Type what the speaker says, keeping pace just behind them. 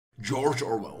George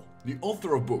Orwell, the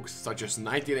author of books such as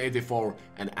 1984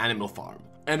 and Animal Farm.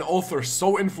 An author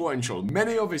so influential,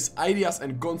 many of his ideas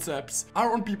and concepts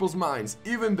are on people's minds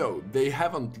even though they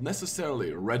haven't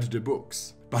necessarily read the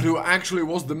books. But who actually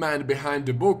was the man behind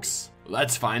the books?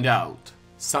 Let's find out.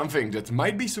 Something that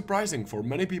might be surprising for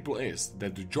many people is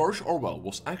that George Orwell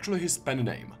was actually his pen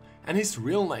name, and his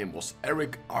real name was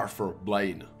Eric Arthur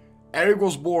Blair. Eric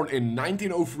was born in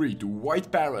 1903 to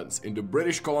white parents in the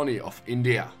British colony of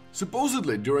India.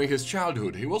 Supposedly during his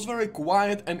childhood he was very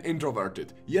quiet and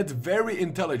introverted, yet very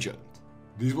intelligent.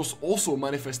 This was also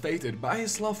manifested by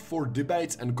his love for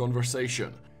debates and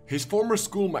conversation. His former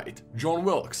schoolmate, John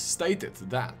Wilkes, stated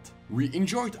that we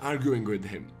enjoyed arguing with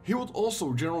him. He would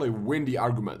also generally win the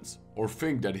arguments, or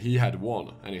think that he had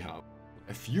won anyhow.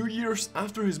 A few years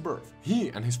after his birth, he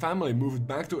and his family moved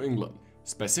back to England,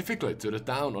 specifically to the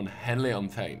town on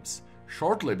Henley-on-Thames.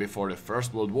 Shortly before the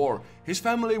First World War, his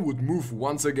family would move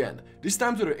once again, this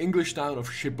time to the English town of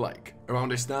Shiplake.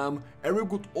 Around this time,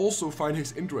 Eric would also find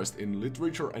his interest in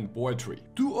literature and poetry.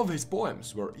 Two of his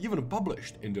poems were even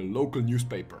published in the local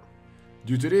newspaper.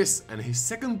 Due to this and his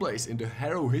second place in the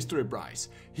Harrow History Prize,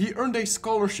 he earned a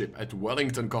scholarship at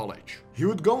Wellington College. He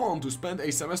would go on to spend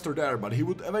a semester there, but he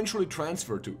would eventually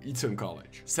transfer to Eton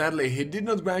College. Sadly, he did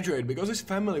not graduate because his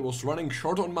family was running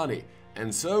short on money,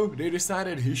 and so they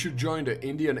decided he should join the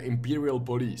Indian Imperial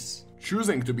Police,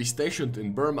 choosing to be stationed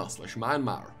in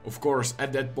Burma/Myanmar, of course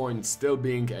at that point still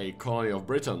being a colony of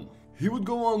Britain. He would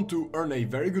go on to earn a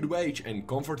very good wage and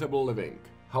comfortable living.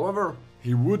 However,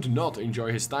 he would not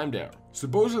enjoy his time there,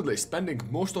 supposedly spending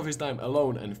most of his time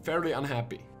alone and fairly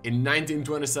unhappy. In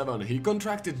 1927 he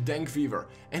contracted dengue fever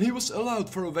and he was allowed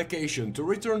for a vacation to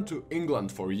return to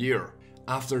England for a year.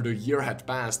 After the year had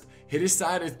passed, he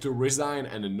decided to resign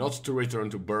and not to return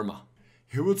to Burma.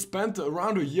 He would spend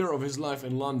around a year of his life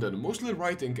in London, mostly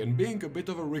writing and being a bit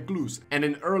of a recluse, and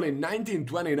in early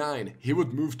 1929 he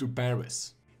would move to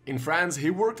Paris. In France,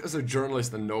 he worked as a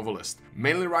journalist and novelist,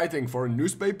 mainly writing for a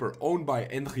newspaper owned by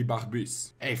Henri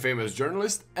Barbusse, a famous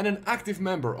journalist and an active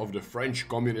member of the French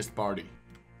Communist Party.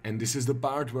 And this is the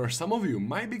part where some of you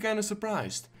might be kinda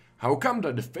surprised. How come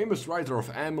that the famous writer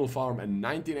of Animal Farm and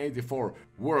 1984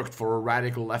 worked for a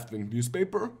radical left-wing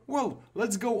newspaper? Well,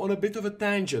 let's go on a bit of a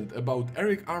tangent about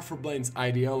Eric Arthur Blair's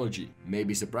ideology.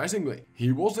 Maybe surprisingly,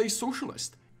 he was a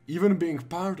socialist, even being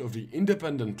part of the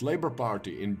Independent Labour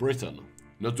Party in Britain.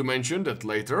 Not to mention that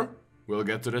later, we'll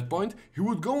get to that point, he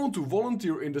would go on to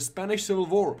volunteer in the Spanish Civil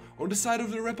War on the side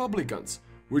of the Republicans,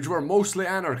 which were mostly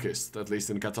anarchists, at least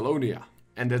in Catalonia.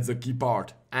 And that's the key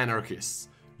part, anarchists.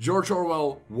 George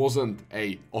Orwell wasn't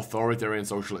an authoritarian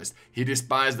socialist. He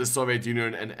despised the Soviet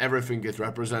Union and everything it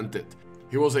represented.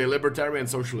 He was a libertarian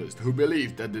socialist who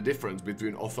believed that the difference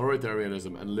between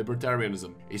authoritarianism and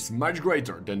libertarianism is much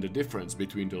greater than the difference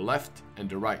between the left and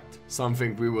the right.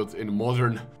 Something we would in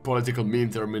modern political meme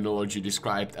terminology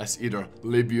describe as either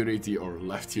lib unity or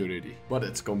left unity. But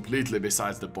it's completely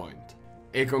besides the point.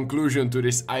 A conclusion to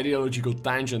this ideological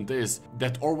tangent is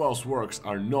that Orwell's works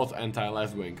are not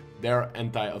anti-left-wing, they're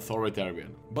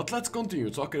anti-authoritarian. But let's continue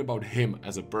talking about him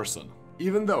as a person.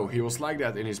 Even though he was like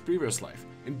that in his previous life,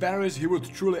 in Paris he would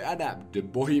truly adapt the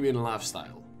bohemian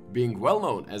lifestyle, being well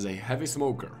known as a heavy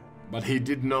smoker. But he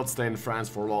did not stay in France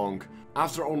for long.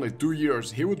 After only 2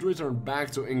 years he would return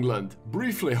back to England,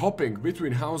 briefly hopping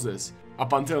between houses,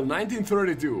 up until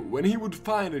 1932 when he would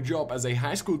find a job as a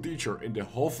high school teacher in the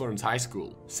Hawthorns High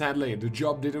School. Sadly, the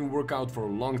job didn't work out for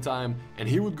a long time and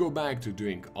he would go back to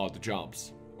doing odd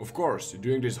jobs. Of course,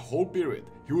 during this whole period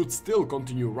he would still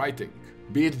continue writing.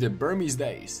 Be it the Burmese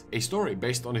Days, a story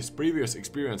based on his previous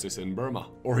experiences in Burma,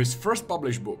 or his first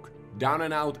published book, Down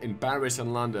and Out in Paris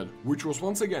and London, which was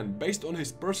once again based on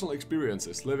his personal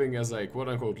experiences living as a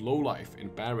quote-unquote lowlife in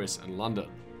Paris and London.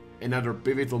 Another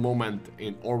pivotal moment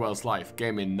in Orwell's life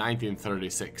came in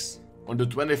 1936. On the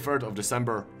 23rd of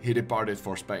December, he departed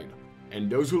for Spain. And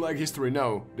those who like history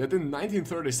know that in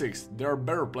 1936 there are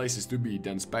better places to be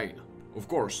than Spain. Of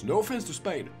course, no offense to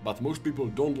Spain, but most people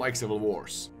don't like civil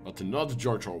wars. But not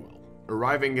George Orwell.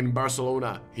 Arriving in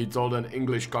Barcelona, he told an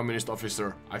English communist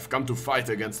officer, "I've come to fight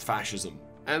against fascism."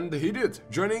 And he did,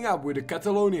 joining up with the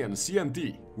Catalonian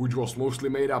CNT, which was mostly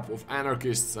made up of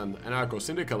anarchists and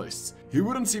anarcho-syndicalists. He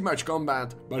wouldn't see much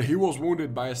combat, but he was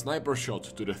wounded by a sniper shot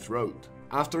to the throat.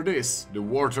 After this, the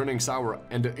war turning sour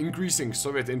and the increasing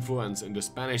Soviet influence in the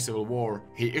Spanish Civil War,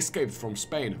 he escaped from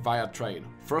Spain via train,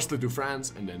 firstly to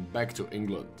France and then back to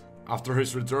England. After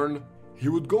his return, he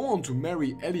would go on to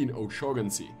marry Eileen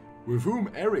O'Shaughnessy, with whom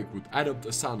Eric would adopt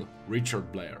a son,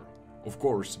 Richard Blair. Of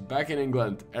course, back in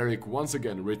England, Eric once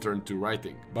again returned to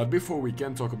writing. But before we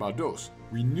can talk about those,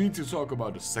 we need to talk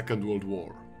about the Second World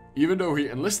War. Even though he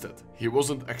enlisted, he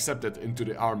wasn't accepted into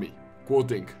the army,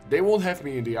 quoting, "They won't have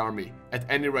me in the army, at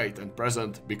any rate at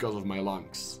present, because of my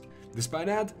lungs." Despite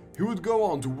that, he would go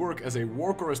on to work as a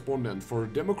war correspondent for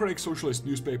the democratic socialist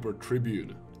newspaper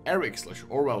Tribune.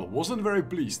 Eric/Orwell wasn't very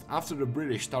pleased after the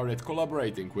British started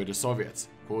collaborating with the Soviets,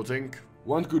 quoting,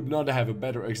 "One could not have a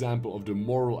better example of the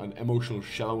moral and emotional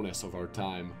shallowness of our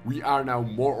time. We are now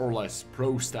more or less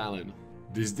pro-Stalin.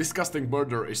 This disgusting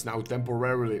murder is now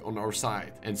temporarily on our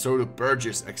side, and so the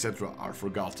purges etc. are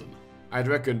forgotten." I'd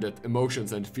reckon that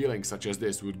emotions and feelings such as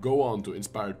this would go on to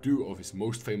inspire two of his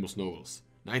most famous novels,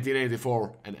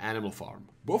 1984 and Animal Farm,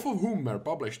 both of whom were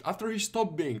published after he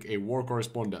stopped being a war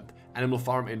correspondent, Animal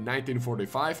Farm in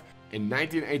 1945 and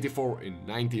 1984 in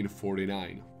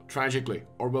 1949. Tragically,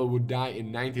 Orwell would die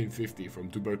in 1950 from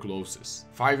tuberculosis,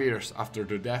 5 years after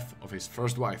the death of his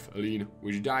first wife, Aline,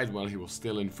 which died while he was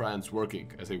still in France working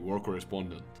as a war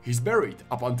correspondent. He's buried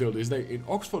up until this day in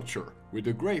Oxfordshire, with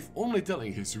the grave only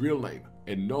telling his real name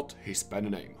and not his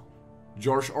pen name.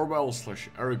 George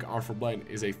Orwell/Eric Arthur Blair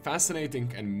is a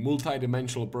fascinating and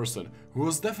multi-dimensional person who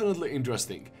was definitely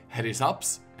interesting, had his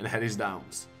ups and had his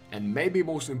downs. And maybe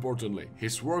most importantly,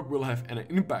 his work will have an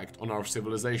impact on our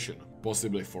civilization,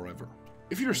 possibly forever.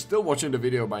 If you're still watching the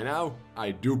video by now,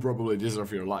 I do probably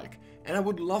deserve your like, and I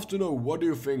would love to know what do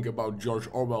you think about George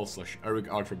Orwell/Eric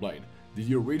Arthur Blair. Did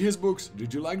you read his books?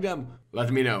 Did you like them?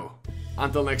 Let me know.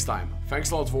 Until next time,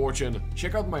 thanks a lot for watching,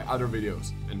 check out my other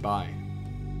videos, and bye.